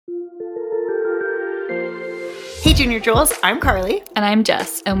Junior Jewels. I'm Carly. And I'm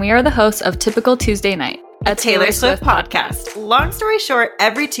Jess, and we are the hosts of Typical Tuesday Night, a Taylor Swift podcast. Long story short,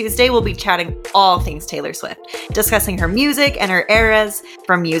 every Tuesday we'll be chatting all things Taylor Swift, discussing her music and her eras,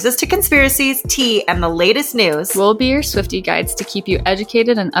 from muses to conspiracies, tea, and the latest news. We'll be your Swiftie guides to keep you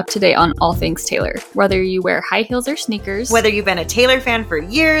educated and up to date on all things Taylor. Whether you wear high heels or sneakers, whether you've been a Taylor fan for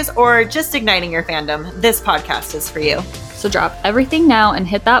years or just igniting your fandom, this podcast is for you. So drop everything now and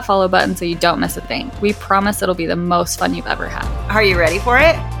hit that follow button so you don't miss a thing. We promise it'll be the most fun you've ever had. Are you ready for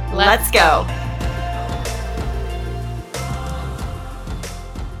it? Let's go.